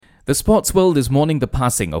The sports world is mourning the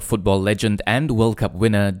passing of football legend and World Cup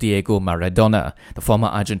winner Diego Maradona. The former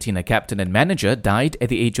Argentina captain and manager died at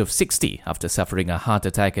the age of 60 after suffering a heart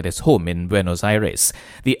attack at his home in Buenos Aires.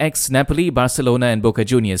 The ex-Napoli, Barcelona and Boca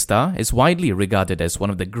Juniors star is widely regarded as one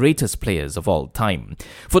of the greatest players of all time.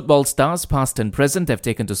 Football stars past and present have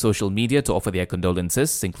taken to social media to offer their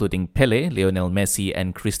condolences, including Pelé, Lionel Messi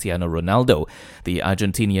and Cristiano Ronaldo. The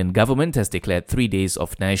Argentinian government has declared 3 days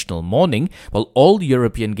of national mourning, while all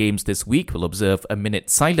European games this week will observe a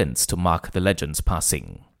minute's silence to mark the legend's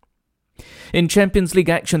passing. In Champions League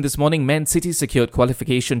action this morning, Man City secured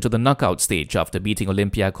qualification to the knockout stage after beating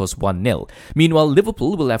Olympiacos 1-0. Meanwhile,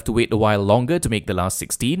 Liverpool will have to wait a while longer to make the last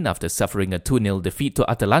 16 after suffering a 2-0 defeat to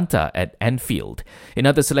Atalanta at Anfield. In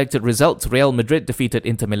other selected results, Real Madrid defeated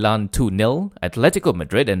Inter Milan 2-0, Atletico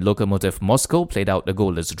Madrid and Lokomotiv Moscow played out a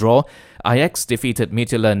goalless draw, Ajax defeated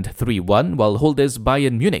Midtjylland 3-1, while holders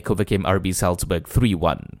Bayern Munich overcame RB Salzburg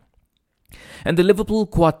 3-1. And the Liverpool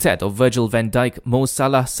quartet of Virgil van Dijk, Mo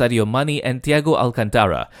Salah, Sadio Mane and Thiago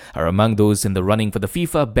Alcantara are among those in the running for the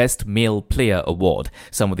FIFA Best Male Player Award.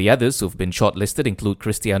 Some of the others who've been shortlisted include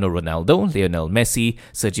Cristiano Ronaldo, Lionel Messi,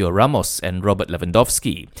 Sergio Ramos and Robert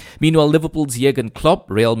Lewandowski. Meanwhile, Liverpool's Jurgen Klopp,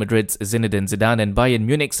 Real Madrid's Zinedine Zidane and Bayern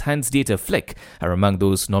Munich's Hans-Dieter Flick are among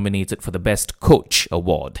those nominated for the Best Coach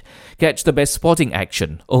Award. Catch the best sporting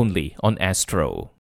action only on Astro.